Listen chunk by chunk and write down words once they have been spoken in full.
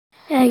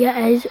Hey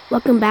guys,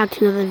 welcome back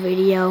to another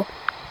video.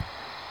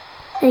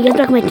 Hey guys,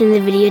 welcome back to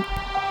another video.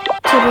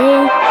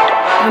 Today,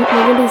 we're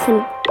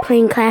gonna be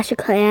playing Clash of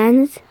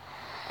Clans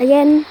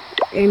again,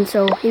 and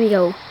so here we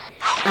go.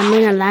 I'm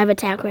in a live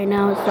attack right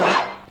now, so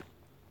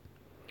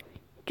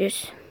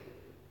just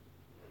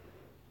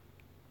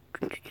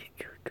okay.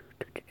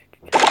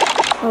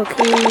 I'm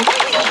gonna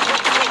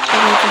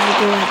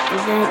go after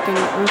that, then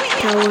the Earth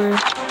Tower.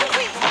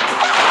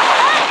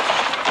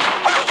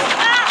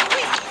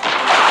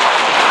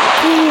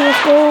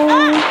 Let's go.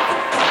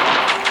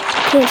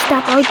 Can't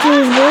stop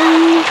Archer's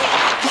win.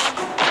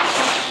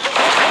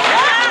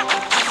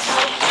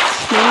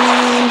 Come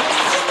on.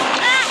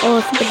 Oh,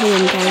 it's the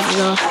hand, guys, as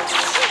well.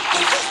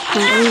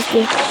 Come on, at least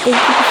get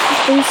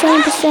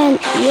 37%.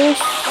 Yes.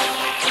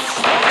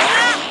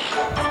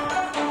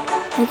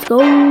 Let's go.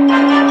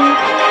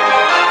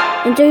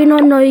 And so you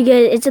don't know, you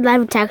get it's a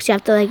live attack, so you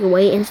have to like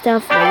wait and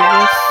stuff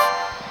like this.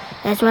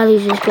 That's why they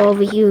just go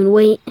over here and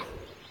wait.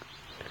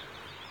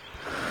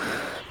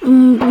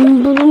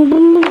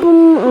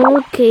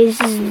 Okay,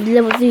 this is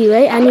level 3,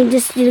 right? I need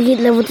just to get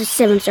level to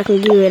 7 so I can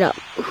gear it up.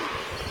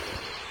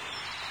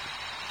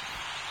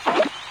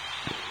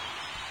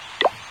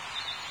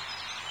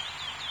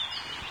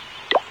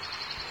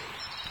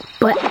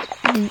 But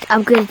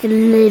upgrade to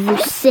level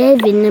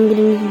 7, I'm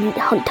gonna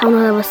Town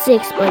Hall level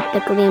 6, but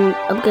luckily I'm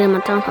upgrading my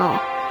Town Hall.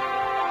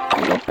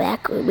 I go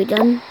back, are we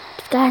done?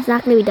 This guy's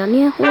not gonna be done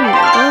yet? Oh my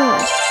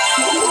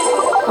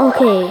god.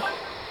 Okay.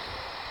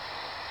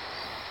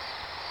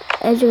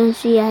 As you can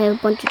see, I have a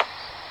bunch of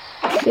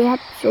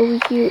traps over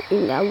here,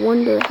 and I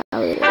wonder how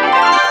they're going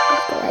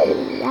to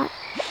do that.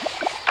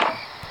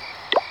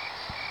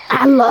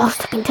 I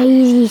lost, I can tell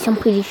you this, I'm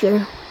pretty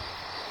sure.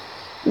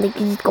 They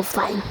can just go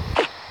flying.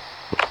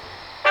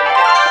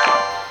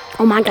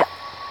 Oh my god.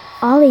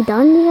 Are they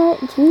done yet?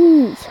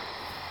 Jeez.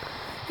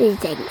 This is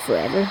taking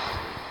forever.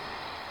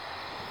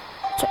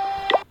 So,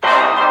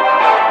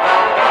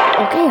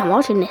 okay, I'm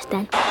watching this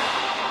then.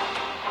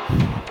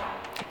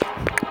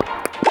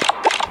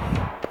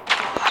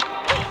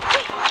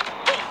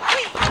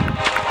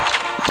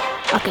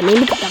 Okay,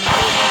 maybe put the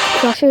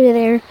Crusher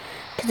there,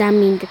 because I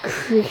mean the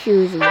Crusher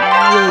is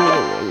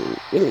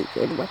really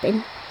good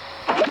weapon,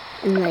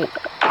 and like,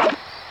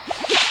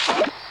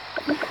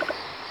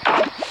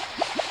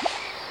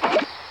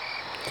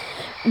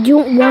 you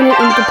don't want it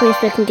in the place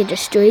where it can get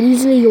destroyed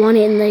easily. You want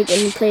it in like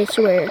in a place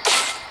where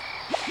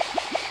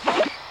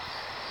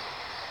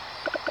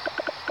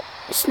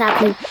it's not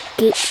gonna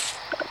get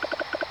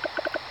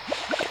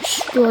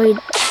destroyed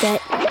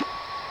that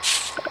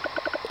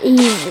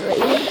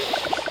easily.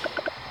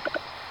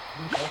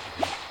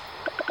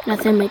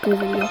 That's I'm making a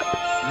video.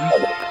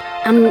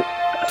 I'm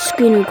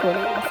screen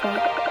recording my phone.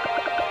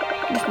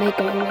 Just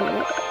making a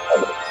video.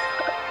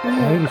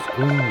 How do you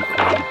screen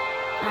record?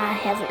 I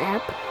have an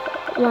app.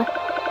 What?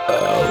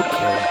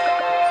 Okay.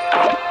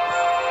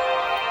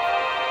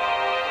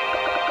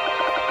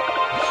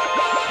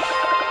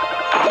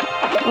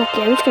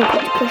 Okay, I'm just gonna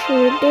put the Crusher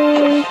right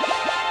there.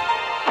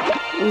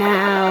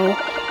 Now.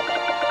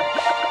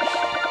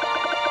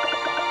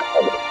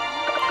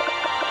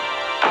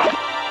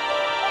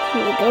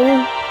 Here we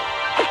go.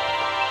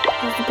 I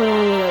have to put on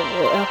the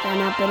okay, I'm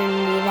not putting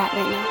any of that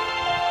right now.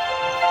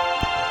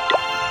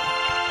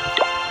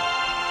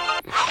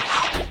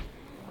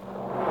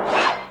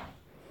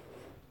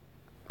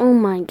 Oh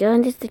my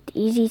god, this is like the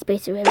easiest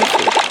base I've ever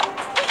seen.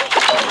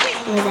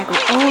 Where's that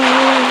going? Oh,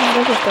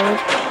 look at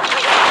storage.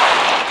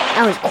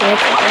 That was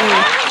quick.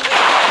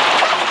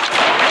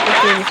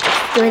 Okay, let's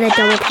destroy that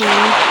double team.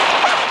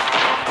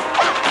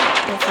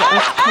 That's the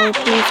Earth Tower,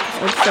 please,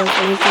 because Earth Tower's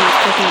amazing. It's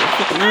taking the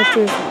freaking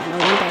archers. I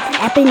don't want that to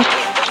happen.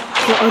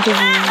 The archers.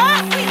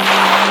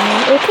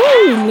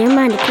 Okay, never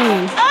mind the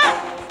plan.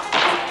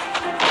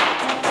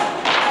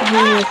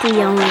 I'm too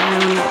young, I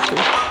don't know what to.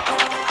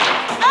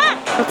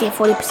 Okay,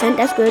 40%,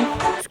 that's good.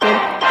 That's good.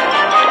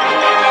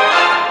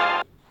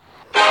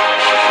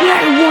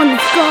 Yeah, one,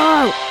 let's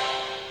go!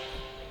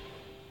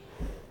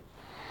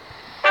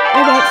 I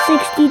got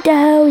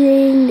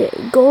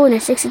 60,000 gold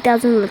and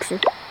 60,000 elixir.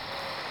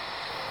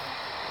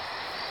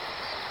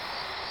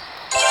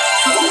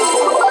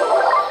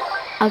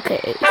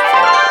 Okay, so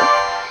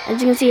as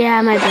you can see, I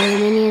have my berry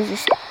minions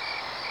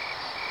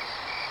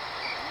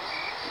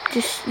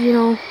just you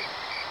know.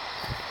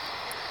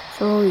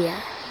 So yeah.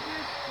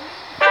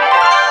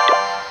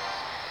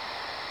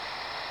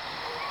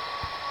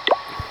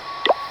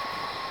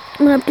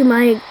 I'm gonna up to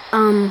my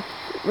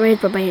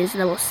raised barbarians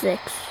level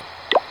 6.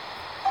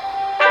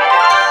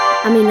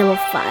 I mean level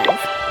 5.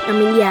 I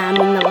mean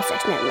level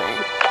 6, never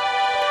mind.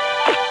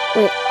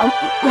 Wait,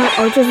 my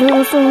archers are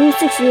also level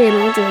 6. Yeah,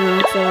 my archers are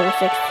also level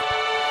 6.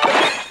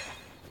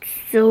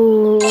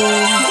 So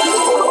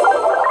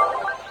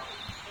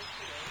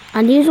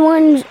on these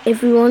ones,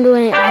 if you're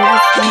wondering, I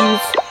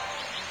just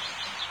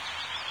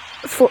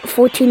use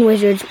 14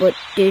 wizards, but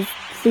there's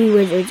 3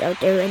 wizards out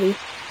there already.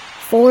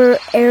 4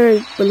 air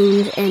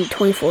balloons and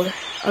 24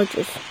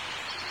 archers.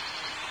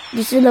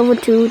 This is level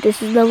 2,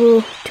 this is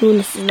level 2, and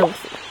this is level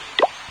 3.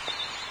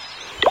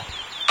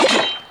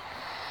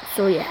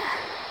 So yeah.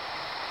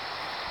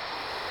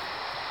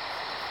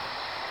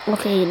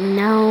 Okay,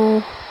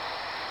 now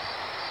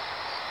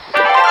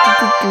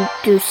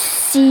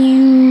see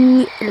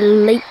you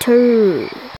later.